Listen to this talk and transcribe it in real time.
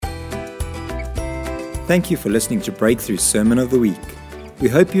Thank you for listening to Breakthrough Sermon of the Week. We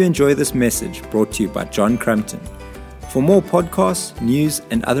hope you enjoy this message brought to you by John Crumpton. For more podcasts, news,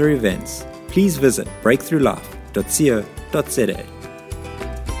 and other events, please visit breakthroughlife.co.za.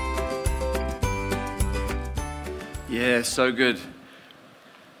 Yeah, so good.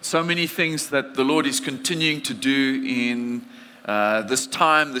 So many things that the Lord is continuing to do in this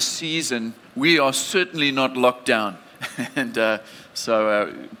time, this season. We are certainly not locked down. And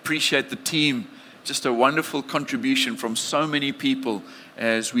so appreciate the team. Just a wonderful contribution from so many people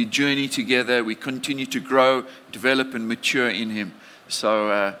as we journey together. We continue to grow, develop, and mature in Him.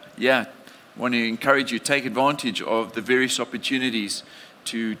 So, want to encourage you, take advantage of the various opportunities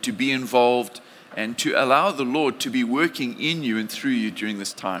to be involved and to allow the Lord to be working in you and through you during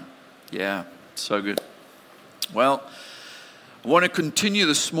this time. Yeah, so good. Well, I want to continue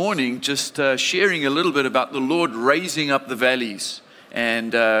this morning just sharing a little bit about the Lord raising up the valleys.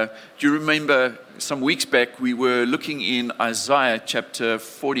 And do you remember some weeks back we were looking in Isaiah chapter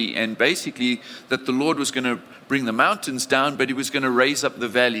 40, and basically that the Lord was going to bring the mountains down, but He was going to raise up the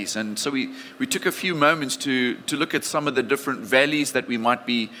valleys. And so we took a few moments to look at some of the different valleys that we might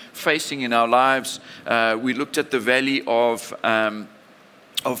be facing in our lives. We looked at the valley of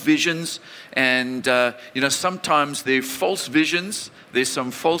visions, and sometimes they're false visions. There's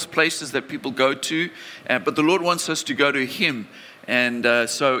some false places that people go to, but the Lord wants us to go to Him. And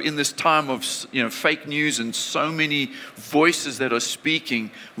so in this time of fake news and so many voices that are speaking,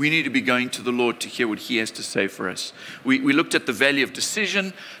 we need to be going to the Lord to hear what He has to say for us. We looked at the valley of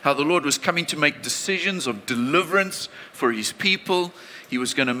decision, how the Lord was coming to make decisions of deliverance for His people. He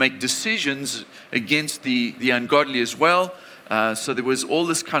was going to make decisions against the ungodly as well. So there was all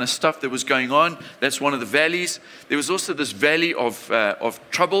this kind of stuff that was going on. That's one of the valleys. There was also this valley of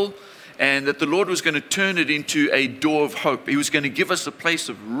trouble, and that the Lord was going to turn it into a door of hope. He was going to give us a place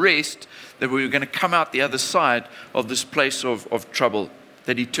of rest, that we were going to come out the other side of this place of trouble,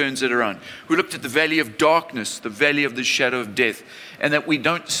 that He turns it around. We looked at the valley of darkness, the valley of the shadow of death, and that we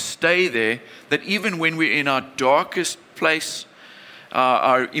don't stay there, that even when we're in our darkest place,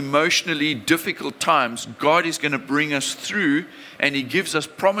 our emotionally difficult times, God is going to bring us through, and He gives us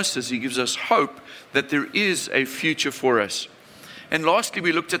promises, He gives us hope that there is a future for us. And lastly,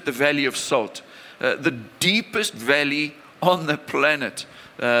 we looked at the valley of salt, the deepest valley on the planet,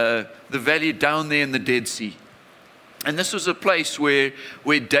 the valley down there in the Dead Sea. And this was a place where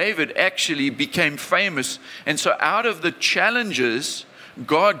David actually became famous. And so out of the challenges,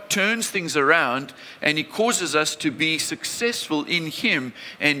 God turns things around, and He causes us to be successful in Him,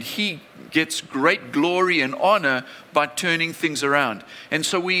 and He gets great glory and honor by turning things around. And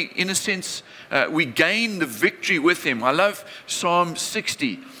so we, in a sense, we gain the victory with Him. I love Psalm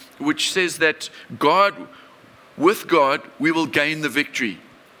 60, which says that with God, we will gain the victory.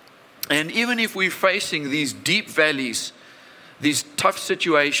 And even if we're facing these deep valleys, these tough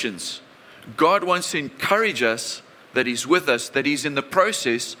situations, God wants to encourage us that He's with us, that He's in the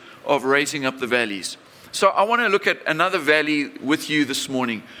process of raising up the valleys. So I want to look at another valley with you this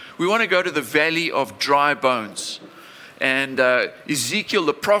morning. We want to go to the valley of dry bones. And Ezekiel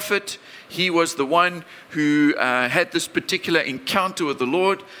the prophet, he was the one who had this particular encounter with the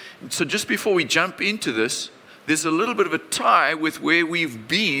Lord. So just before we jump into this, there's a little bit of a tie with where we've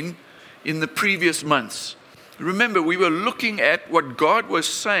been in the previous months. Remember, we were looking at what God was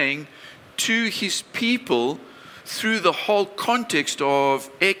saying to His people through the whole context of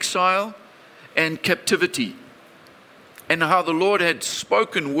exile and captivity, and how the Lord had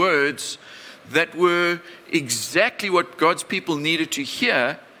spoken words that were exactly what God's people needed to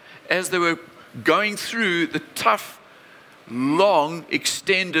hear as they were going through the tough, long,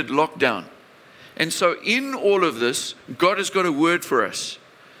 extended lockdown. And so in all of this, God has got a word for us.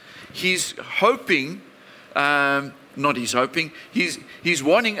 He's hoping, He's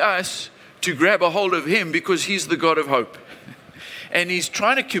wanting us to grab a hold of Him, because He's the God of hope. And He's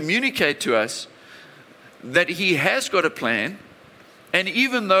trying to communicate to us that He has got a plan. And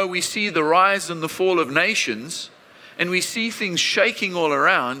even though we see the rise and the fall of nations, and we see things shaking all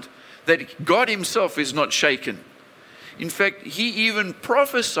around, that God Himself is not shaken. In fact, He even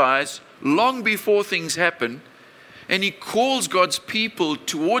prophesies long before things happen, and He calls God's people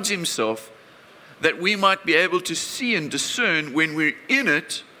towards Himself, that we might be able to see and discern when we're in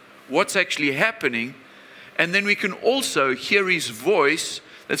it, what's actually happening, and then we can also hear His voice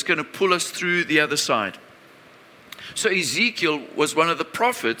that's going to pull us through the other side. So Ezekiel was one of the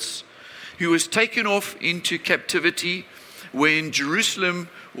prophets who was taken off into captivity when Jerusalem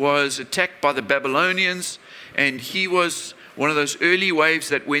was attacked by the Babylonians, and he was one of those early waves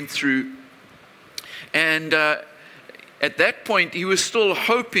that went through. And at that point, he was still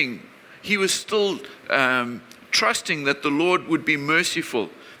hoping he was still trusting that the Lord would be merciful,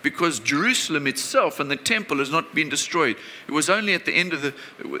 because Jerusalem itself and the temple has not been destroyed. It was only at the end of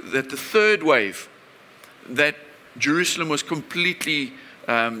the third wave that Jerusalem was completely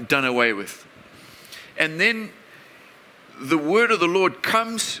done away with. And then the word of the Lord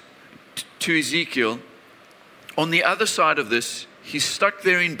comes to Ezekiel. On the other side of this, he's stuck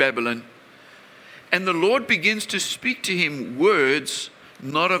there in Babylon, and the Lord begins to speak to him words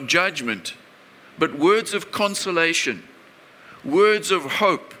not of judgment, but words of consolation, words of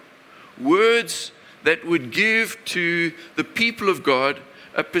hope, words that would give to the people of God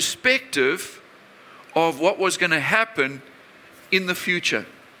a perspective of what was going to happen in the future.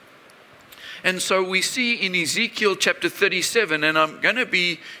 And so we see in Ezekiel chapter 37, and I'm going to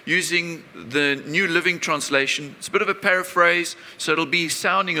be using the New Living Translation. It's a bit of a paraphrase, so it'll be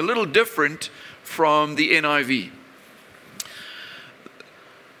sounding a little different from the NIV. It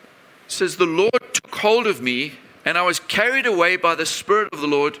says, "The Lord took hold of me, and I was carried away by the Spirit of the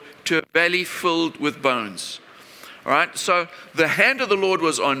Lord to a valley filled with bones." All right, so the hand of the Lord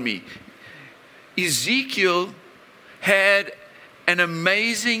was on me. Ezekiel had an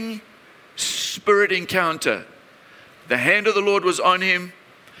amazing spirit encounter. The hand of the Lord was on him.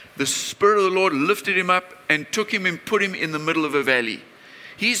 The Spirit of the Lord lifted him up and took him and put him in the middle of a valley.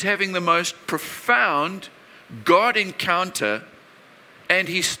 He's having the most profound God encounter, and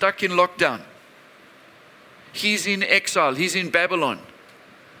he's stuck in lockdown. He's in exile. He's in Babylon.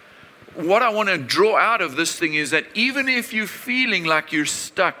 What I want to draw out of this thing is that even if you're feeling like you're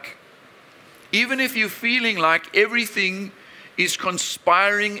stuck, even if you're feeling like everything is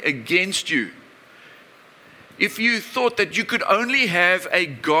conspiring against you, if you thought that you could only have a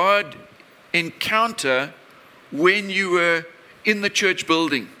God encounter when you were in the church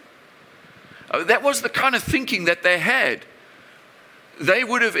building, that was the kind of thinking that they had. They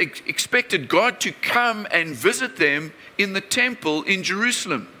would have expected God to come and visit them in the temple in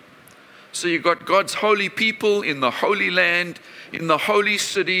Jerusalem. So you've got God's holy people in the Holy Land, in the holy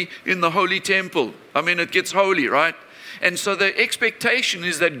city, in the holy temple. I mean, it gets holy, right? And so the expectation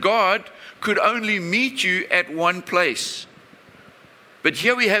is that God could only meet you at one place. But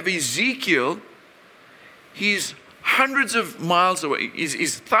here we have Ezekiel. He's hundreds of miles away.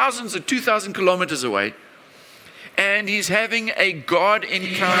 He's thousands of 2,000 kilometers away. And he's having a God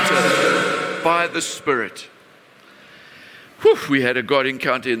encounter by the Spirit. Whew, we had a God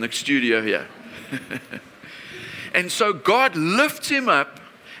encounter in the studio here. And so God lifts him up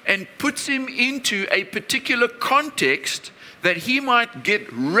and puts him into a particular context that he might get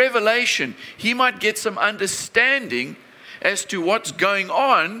revelation. He might get some understanding as to what's going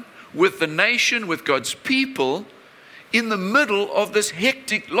on with the nation, with God's people, in the middle of this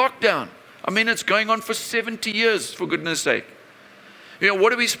hectic lockdown. I mean, it's going on for 70 years, for goodness sake. You know,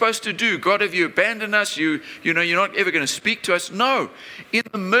 what are we supposed to do? God, have you abandoned us? You're not ever going to speak to us? No. In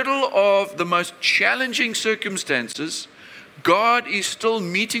the middle of the most challenging circumstances, God is still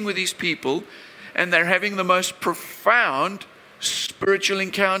meeting with his people, and they're having the most profound spiritual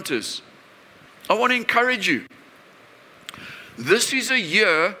encounters. I want to encourage you. This is a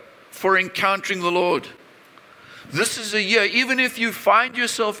year for encountering the Lord. This is a year, even if you find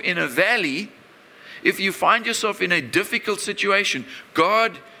yourself in a valley, if you find yourself in a difficult situation,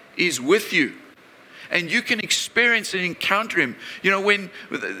 God is with you. And you can experience and encounter him. You know, when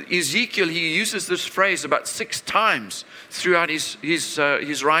Ezekiel, he uses this phrase about 6 times throughout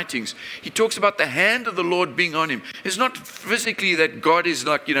his writings. He talks about the hand of the Lord being on him. It's not physically that God is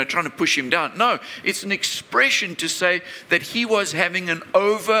like, trying to push him down. No, it's an expression to say that he was having an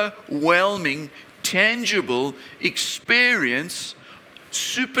overwhelming, tangible experience,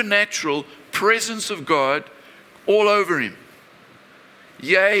 supernatural presence of God all over him.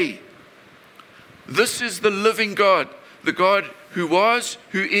 Yay! This is the living God, the God who was,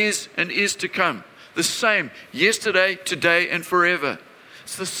 who is, and is to come. The same yesterday, today, and forever.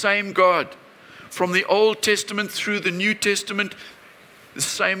 It's the same God. From the Old Testament through the New Testament, the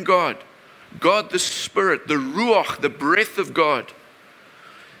same God. God the Spirit, the Ruach, the breath of God.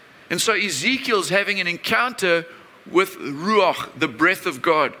 And so Ezekiel's having an encounter with Ruach, the breath of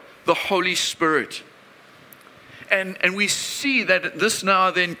God, the Holy Spirit. And we see that this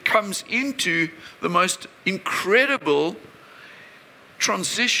now then comes into the most incredible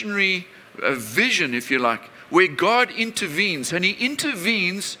transitionary vision, if you like, where God intervenes. And he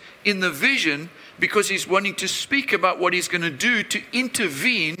intervenes in the vision because he's wanting to speak about what he's going to do to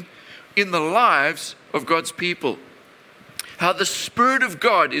intervene in the lives of God's people. How the Spirit of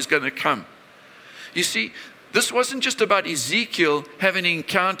God is going to come. You see, this wasn't just about Ezekiel having an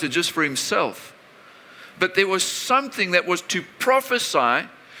encounter just for himself. But there was something that was to prophesy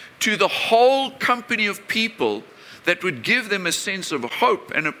to the whole company of people that would give them a sense of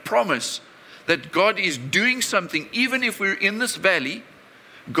hope and a promise that God is doing something. Even if we're in this valley,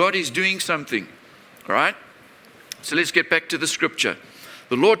 God is doing something. All right? So let's get back to the scripture.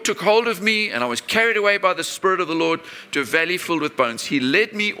 The Lord took hold of me, and I was carried away by the Spirit of the Lord to a valley filled with bones. He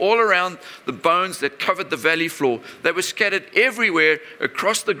led me all around the bones that covered the valley floor. They were scattered everywhere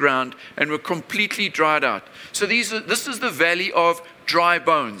across the ground and were completely dried out. So this is the valley of dry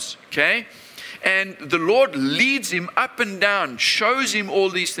bones, okay? And the Lord leads him up and down, shows him all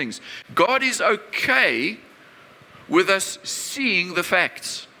these things. God is okay with us seeing the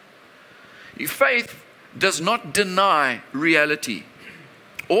facts. Faith does not deny reality.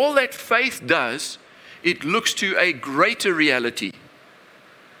 All that faith does, it looks to a greater reality.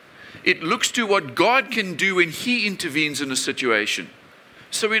 It looks to what God can do when He intervenes in a situation.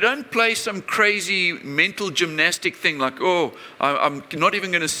 So we don't play some crazy mental gymnastic thing like, oh, I'm not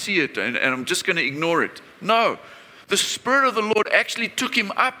even going to see it and I'm just going to ignore it. No, the Spirit of the Lord actually took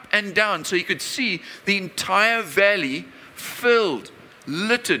him up and down so he could see the entire valley filled,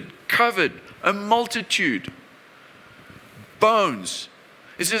 littered, covered, a multitude, bones.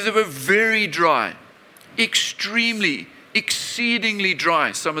 It says they were very dry, extremely, exceedingly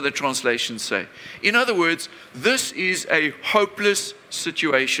dry, some of the translations say. In other words, this is a hopeless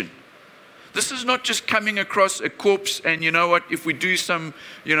situation. This is not just coming across a corpse and you know what, if we do some,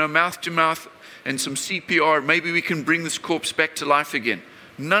 mouth to mouth and some CPR, maybe we can bring this corpse back to life again.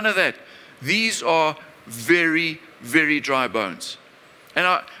 None of that. These are very, very dry bones. And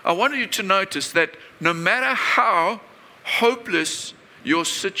I wanted you to notice that no matter how hopeless your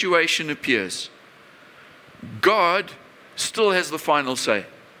situation appears, God still has the final say.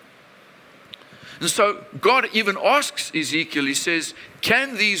 And so God even asks Ezekiel, he says,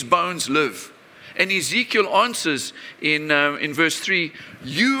 can these bones live? And Ezekiel answers in verse 3,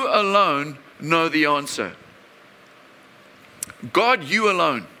 you alone know the answer. God, you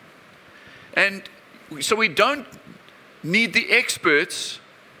alone. And so we don't need the experts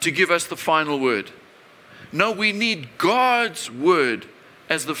to give us the final word. No, we need God's word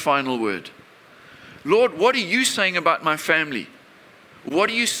as the final word. Lord, what are you saying about my family? What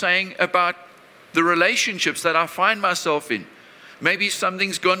are you saying about the relationships that I find myself in? Maybe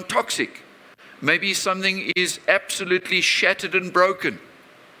something's gone toxic. Maybe something is absolutely shattered and broken.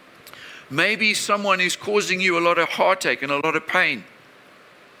 Maybe someone is causing you a lot of heartache and a lot of pain.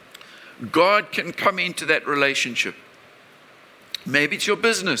 God can come into that relationship. Maybe it's your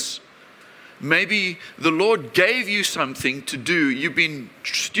business. Maybe the Lord gave you something to do. You've been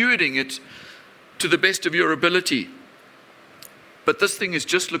stewarding it to the best of your ability. But this thing is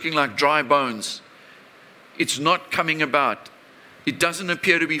just looking like dry bones. It's not coming about. It doesn't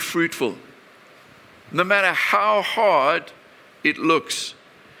appear to be fruitful. No matter how hard it looks,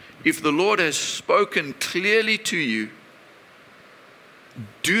 if the Lord has spoken clearly to you,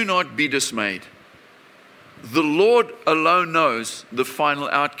 do not be dismayed. The Lord alone knows the final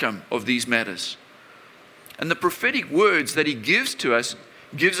outcome of these matters. And the prophetic words that He gives to us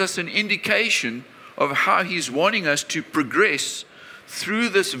gives us an indication of how He's wanting us to progress through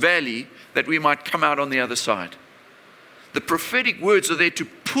this valley that we might come out on the other side. The prophetic words are there to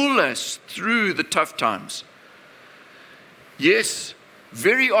pull us through the tough times. Yes,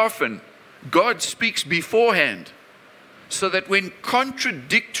 very often God speaks beforehand so that when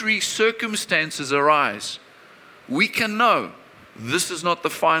contradictory circumstances arise, we can know this is not the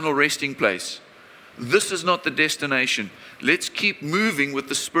final resting place. This is not the destination. Let's keep moving with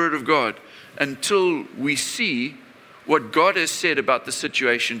the Spirit of God until we see what God has said about the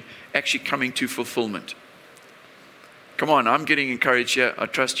situation actually coming to fulfillment. Come on, I'm getting encouraged here. I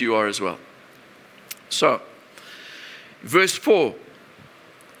trust you are as well. So, verse 4,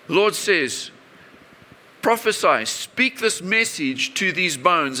 the Lord says, prophesy, speak this message to these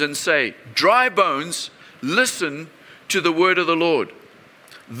bones and say, dry bones, listen to the word of the Lord.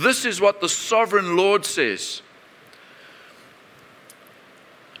 This is what the sovereign Lord says.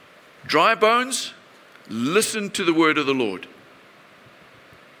 Dry bones, listen to the word of the Lord.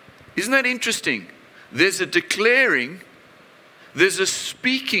 Isn't that interesting? There's a declaring, there's a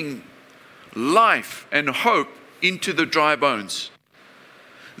speaking life and hope into the dry bones.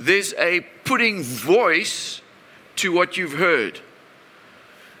 There's a putting voice to what you've heard.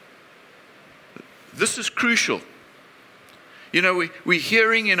 This is crucial. We're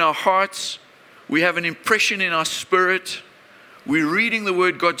hearing in our hearts. We have an impression in our spirit. We're reading the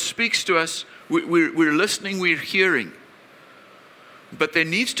word. God speaks to us. We're listening. We're hearing. But there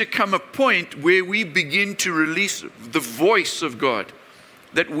needs to come a point where we begin to release the voice of God.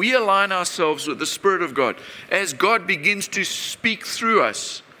 That we align ourselves with the Spirit of God. As God begins to speak through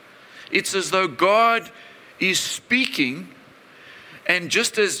us, It's as though God is speaking, and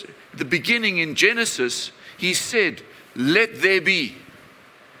just as the beginning in Genesis, He said, "Let there be."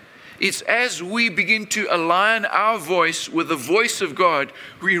 It's as we begin to align our voice with the voice of God,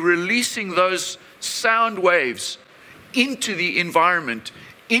 we're releasing those sound waves into the environment,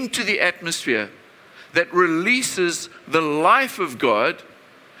 into the atmosphere, that releases the life of God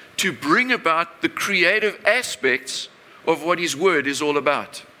to bring about the creative aspects of what His Word is all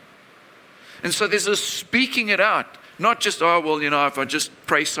about. And so there's a speaking it out, not just, if I just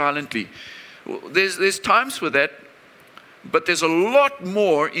pray silently. Well, there's times for that, but there's a lot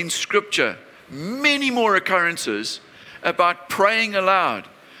more in Scripture, many more occurrences about praying aloud,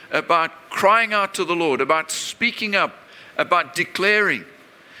 about crying out to the Lord, about speaking up, about declaring.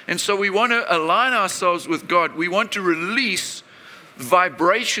 And so we want to align ourselves with God. We want to release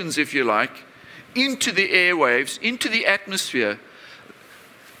vibrations, if you like, into the airwaves, into the atmosphere,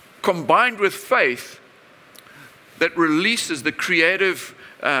 combined with faith that releases the creative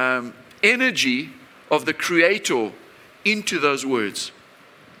energy of the Creator into those words.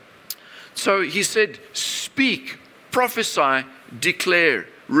 So He said, speak, prophesy, declare,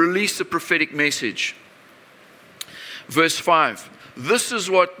 release a prophetic message. Verse 5. This is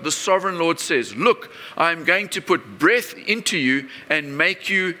what the sovereign Lord says. Look, I am going to put breath into you and make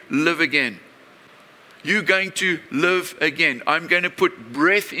you live again. You're going to live again. I'm going to put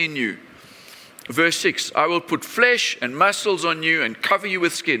breath in you. Verse 6, I will put flesh and muscles on you and cover you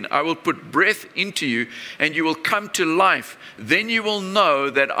with skin. I will put breath into you and you will come to life. Then you will know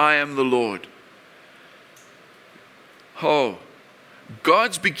that I am the Lord. Oh,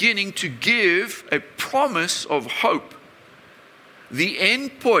 God's beginning to give a promise of hope. The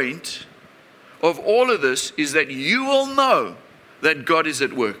end point of all of this is that you will know that God is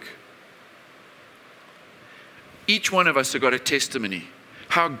at work. Each one of us have got a testimony,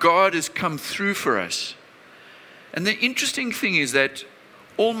 how God has come through for us. And the interesting thing is that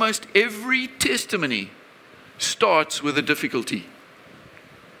almost every testimony starts with a difficulty.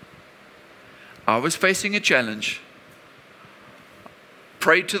 I was facing a challenge,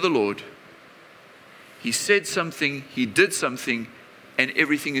 prayed to the Lord, He said something, He did something, and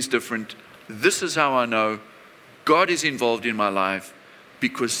everything is different. This is how I know God is involved in my life,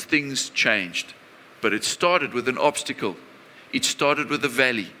 because things changed. But it started with an obstacle. It started with a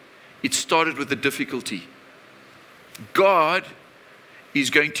valley. It started with a difficulty. God is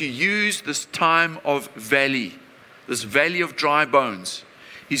going to use this time of valley, this valley of dry bones.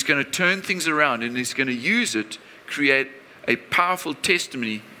 He's going to turn things around, and He's going to use it, create a powerful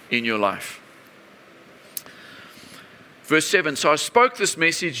testimony in your life. Verse 7, so I spoke this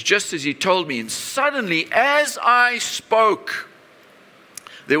message just as He told me, and suddenly as I spoke,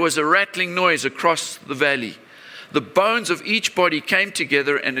 there was a rattling noise across the valley. The bones of each body came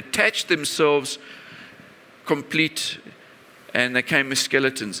together and attached themselves complete, and they came as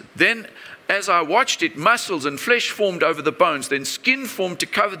skeletons. Then as I watched it, muscles and flesh formed over the bones, then skin formed to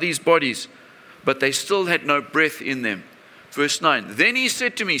cover these bodies, but they still had no breath in them. Verse 9, then He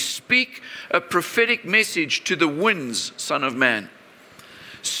said to me, speak a prophetic message to the winds, Son of man.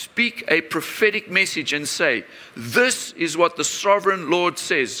 Speak a prophetic message and say, this is what the sovereign Lord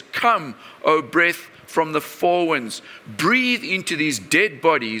says. Come, O breath from the four winds. Breathe into these dead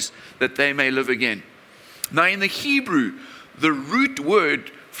bodies that they may live again. Now in the Hebrew, the root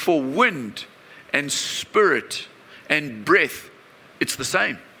word for wind and spirit and breath, it's the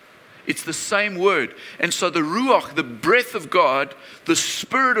same. It's the same word. And so the Ruach, the breath of God, the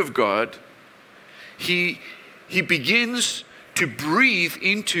Spirit of God, He begins to breathe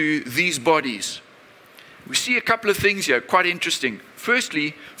into these bodies. We see a couple of things here, quite interesting.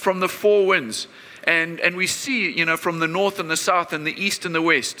 Firstly, from the four winds. And we see, from the north and the south and the east and the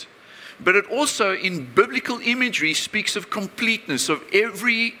west. But it also, in biblical imagery, speaks of completeness, of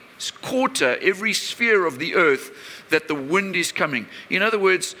every quarter, every sphere of the earth, that the wind is coming. In other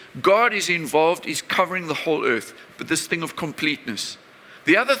words, God is involved, He's covering the whole earth, but this thing of completeness.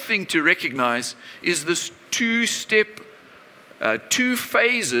 The other thing to recognize is this two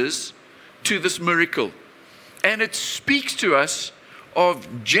phases to this miracle. And it speaks to us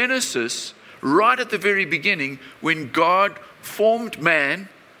of Genesis right at the very beginning, when God formed man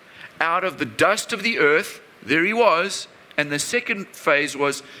out of the dust of the earth. There he was. And the second phase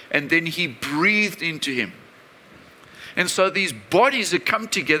was, and then He breathed into him. And so these bodies have come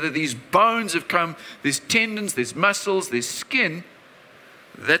together, these bones have come, there's tendons, there's muscles, there's skin.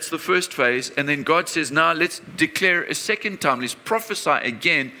 That's the first phase. And then God says, now let's declare a second time. Let's prophesy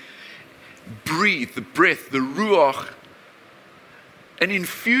again. Breathe, the breath, the ruach, an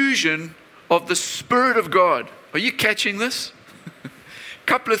infusion of the Spirit of God. Are you catching this?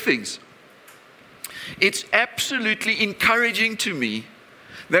 couple of things. It's absolutely encouraging to me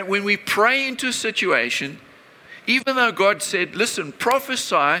that when we pray into a situation, even though God said, listen,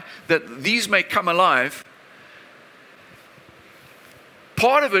 prophesy that these may come alive,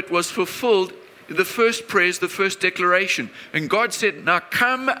 part of it was fulfilled in the first prayers, the first declaration. And God said, now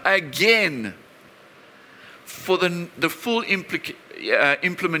come again for the full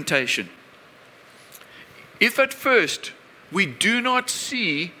implementation. If at first we do not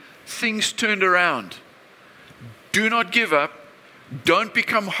see things turned around, do not give up, don't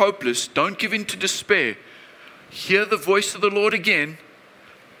become hopeless, don't give in to despair. Hear the voice of the Lord again.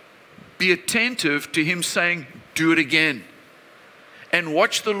 Be attentive to Him saying, do it again. And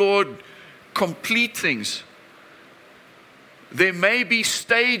watch the Lord complete things. There may be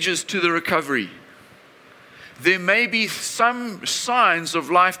stages to the recovery. There may be some signs of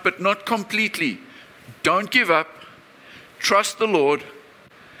life, but not completely. Don't give up. Trust the Lord.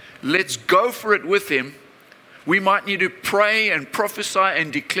 Let's go for it with Him. We might need to pray and prophesy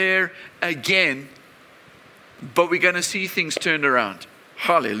and declare again, but we're going to see things turned around.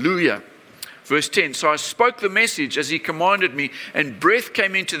 Hallelujah. Verse 10, so I spoke the message as He commanded me, and breath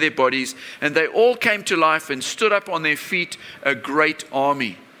came into their bodies, and they all came to life and stood up on their feet, a great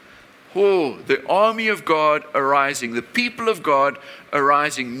army. Oh, the army of God arising, the people of God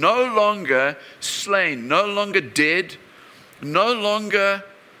arising, no longer slain, no longer dead, no longer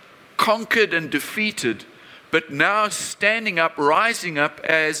conquered and defeated, but now standing up, rising up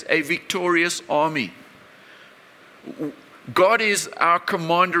as a victorious army. God is our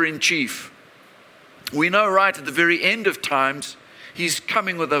commander-in-chief. We know right at the very end of times, He's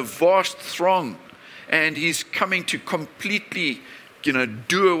coming with a vast throng, and He's coming to completely,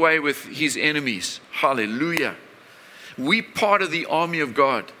 do away with His enemies. Hallelujah. We part of the army of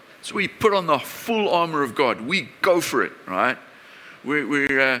God. So we put on the full armor of God. We go for it, right?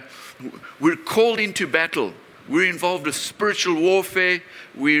 We're called into battle. We're involved with spiritual warfare.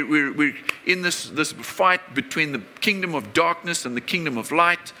 We're in this fight between the kingdom of darkness and the kingdom of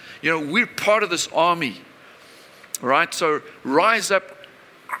light. We're part of this army, right? So rise up,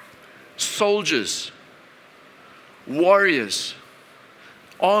 soldiers, warriors,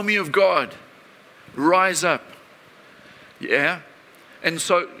 army of God, rise up. Yeah? And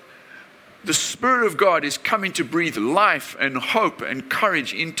so the Spirit of God is coming to breathe life and hope and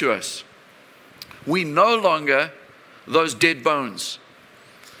courage into us. We no longer those dead bones.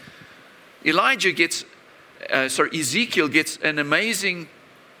 Ezekiel gets an amazing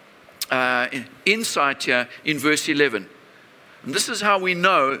insight here in verse 11. And this is how we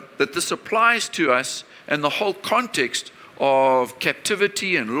know that this applies to us and the whole context of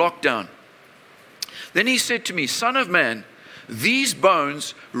captivity and lockdown. Then he said to me, Son of man, these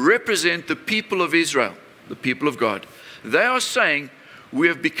bones represent the people of Israel, the people of God. They are saying, we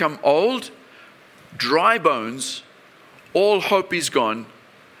have become old, dry bones, all hope is gone,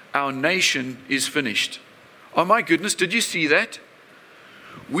 our nation is finished. Oh my goodness, did you see that?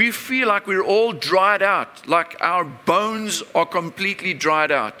 We feel like we're all dried out, like our bones are completely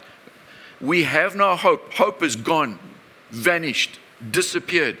dried out. We have no hope. Hope is gone, vanished,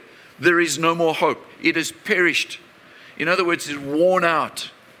 disappeared. There is no more hope. It has perished. In other words, it's worn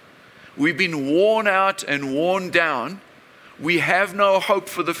out. We've been worn out and worn down. We have no hope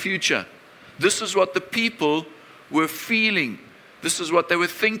for the future. This is what the people were feeling. This is what they were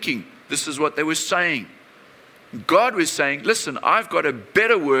thinking. This is what they were saying. God was saying, listen, I've got a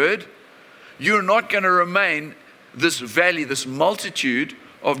better word. You're not going to remain this valley, this multitude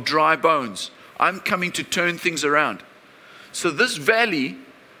of dry bones. I'm coming to turn things around. So this valley,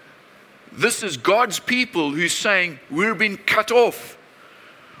 this is God's people who's saying, we've been cut off.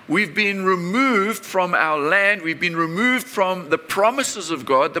 We've been removed from our land. We've been removed from the promises of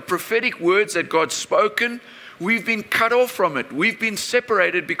God, the prophetic words that God's spoken. We've been cut off from it. We've been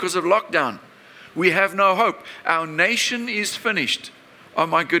separated because of lockdown. We have no hope. Our nation is finished. Oh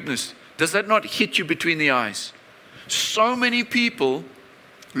my goodness. Does that not hit you between the eyes? So many people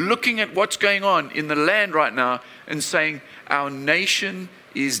looking at what's going on in the land right now and saying, our nation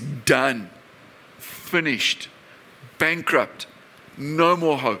is done, finished, bankrupt, no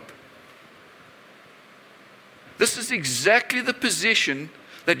more hope. This is exactly the position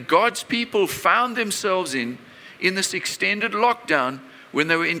that God's people found themselves in this extended lockdown when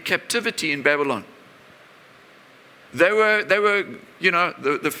they were in captivity in Babylon. They were,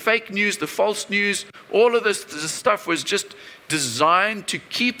 the fake news, the false news, all of this stuff was just designed to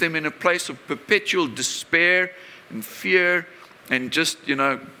keep them in a place of perpetual despair and fear and just,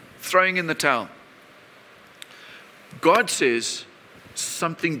 throwing in the towel. God says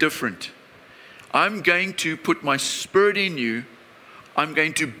something different. I'm going to put my Spirit in you. I'm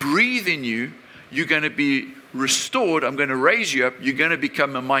going to breathe in you. You're going to be restored. I'm going to raise you up. You're going to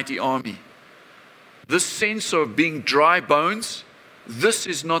become a mighty army. This sense of being dry bones, this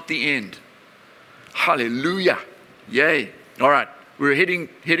is not the end. Hallelujah. Yay. All right. We're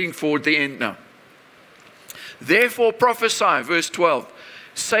heading forward the end now. Therefore prophesy, verse 12.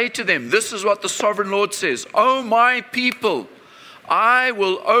 Say to them, this is what the sovereign Lord says. O my people, I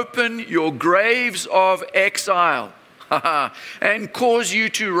will open your graves of exile and cause you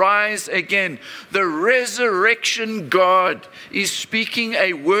to rise again. The resurrection God is speaking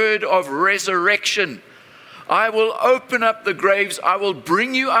a word of resurrection. I will open up the graves. I will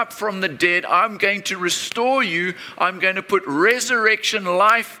bring you up from the dead. I'm going to restore you. I'm going to put resurrection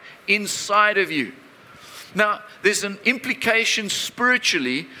life inside of you. Now, there's an implication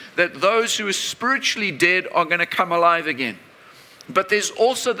spiritually that those who are spiritually dead are going to come alive again. But there's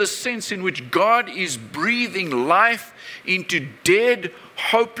also the sense in which God is breathing life into dead,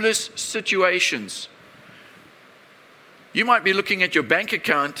 hopeless situations. You might be looking at your bank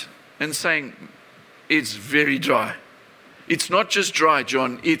account and saying, it's very dry. It's not just dry,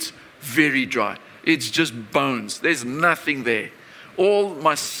 John. It's very dry. It's just bones. There's nothing there. All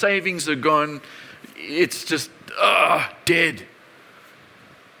my savings are gone. It's just dead.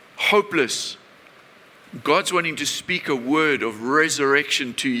 Hopeless. God's wanting to speak a word of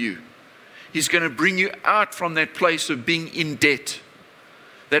resurrection to you. He's going to bring you out from that place of being in debt,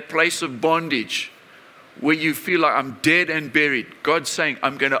 that place of bondage where you feel like I'm dead and buried. God's saying,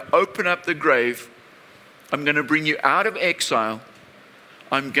 I'm going to open up the grave. I'm going to bring you out of exile.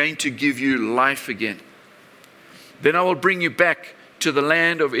 I'm going to give you life again. Then I will bring you back to the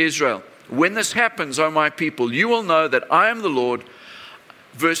land of Israel. When this happens, O my people, you will know that I am the Lord.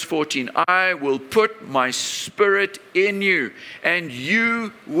 Verse 14, I will put my spirit in you, and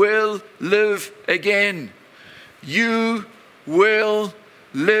you will live again. You will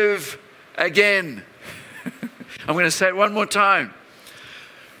live again. I'm going to say it one more time.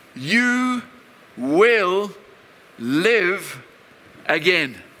 You will live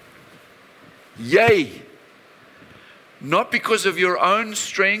again. Yay. Not because of your own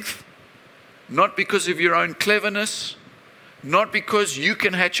strength, not because of your own cleverness, not because you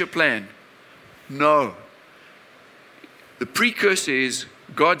can hatch a plan. No. The precursor is,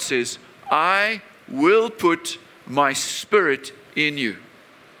 God says, I will put my spirit in you.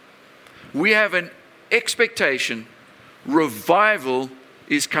 We have an expectation. Revival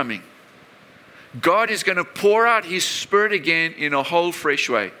is coming. God is going to pour out His Spirit again in a whole fresh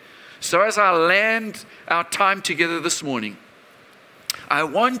way. So as I land our time together this morning, I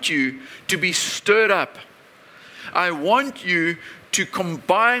want you to be stirred up. I want you to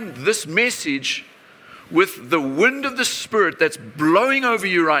combine this message with the wind of the Spirit that's blowing over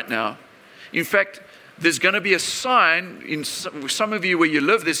you right now. In fact, there's going to be a sign in some of you where you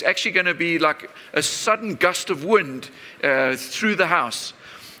live. There's actually going to be like a sudden gust of wind through the house.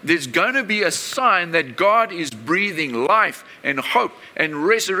 There's going to be a sign that God is breathing life and hope and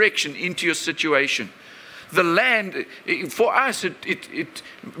resurrection into your situation. The land, for us, it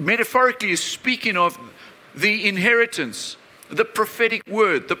metaphorically is speaking of the inheritance, the prophetic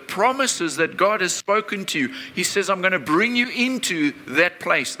word, the promises that God has spoken to you. He says, I'm going to bring you into that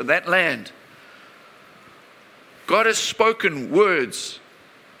place, that land. God has spoken words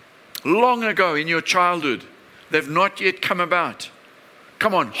long ago in your childhood. They've not yet come about.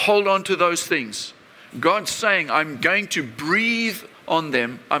 Come on, hold on to those things. God's saying, I'm going to breathe on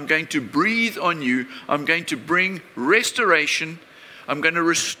them. I'm going to breathe on you. I'm going to bring restoration. I'm going to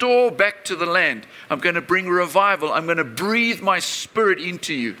restore back to the land. I'm going to bring revival. I'm going to breathe my spirit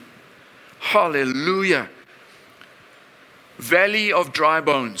into you. Hallelujah. Valley of dry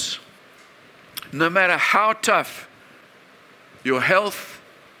bones. No matter how tough your health,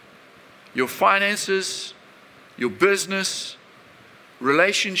 your finances, your business,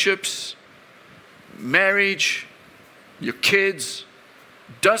 relationships, marriage, your kids,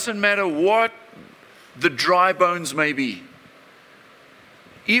 doesn't matter what the dry bones may be.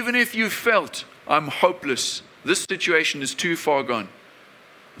 Even if you felt, I'm hopeless, this situation is too far gone,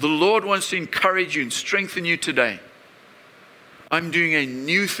 the Lord wants to encourage you and strengthen you today. I'm doing a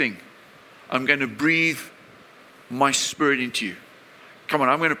new thing. I'm going to breathe my spirit into you. Come on,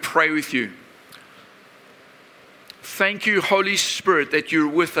 I'm going to pray with you. Thank you, Holy Spirit, that you're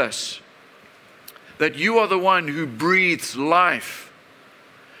with us. That you are the one who breathes life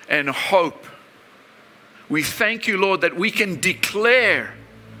and hope. We thank you, Lord, that we can declare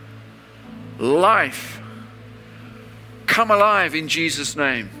life. Come alive in Jesus'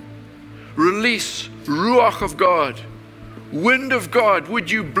 name. Release Ruach of God. Wind of God,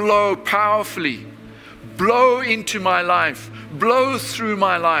 would you blow powerfully? blow into my life, blow through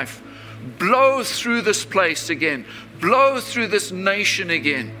my life, blow through this place again, blow through this nation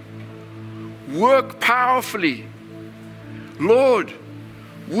again. Work powerfully. Lord,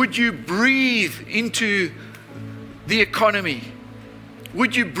 would you breathe into the economy?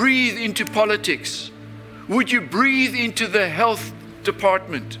 Would you breathe into politics? Would you breathe into the health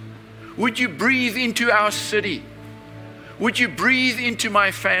department? Would you breathe into our city? Would you breathe into my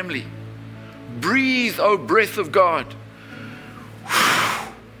family? Breathe, O breath of God.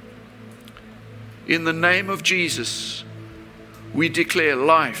 In the name of Jesus, we declare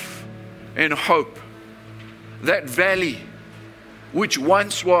life and hope. That valley, which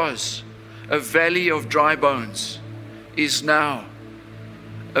once was a valley of dry bones, is now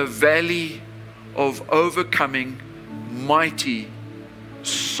a valley of overcoming mighty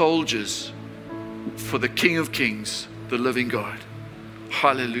soldiers for the King of Kings, the living God.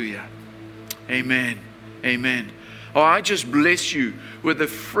 Hallelujah. Amen. Amen. Oh, I just bless you with a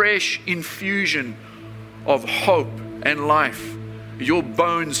fresh infusion of hope and life. Your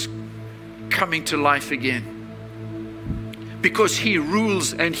bones coming to life again. Because He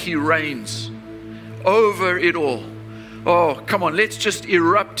rules and He reigns over it all. Oh, come on, let's just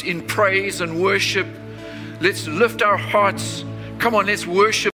erupt in praise and worship. Let's lift our hearts. Come on, let's worship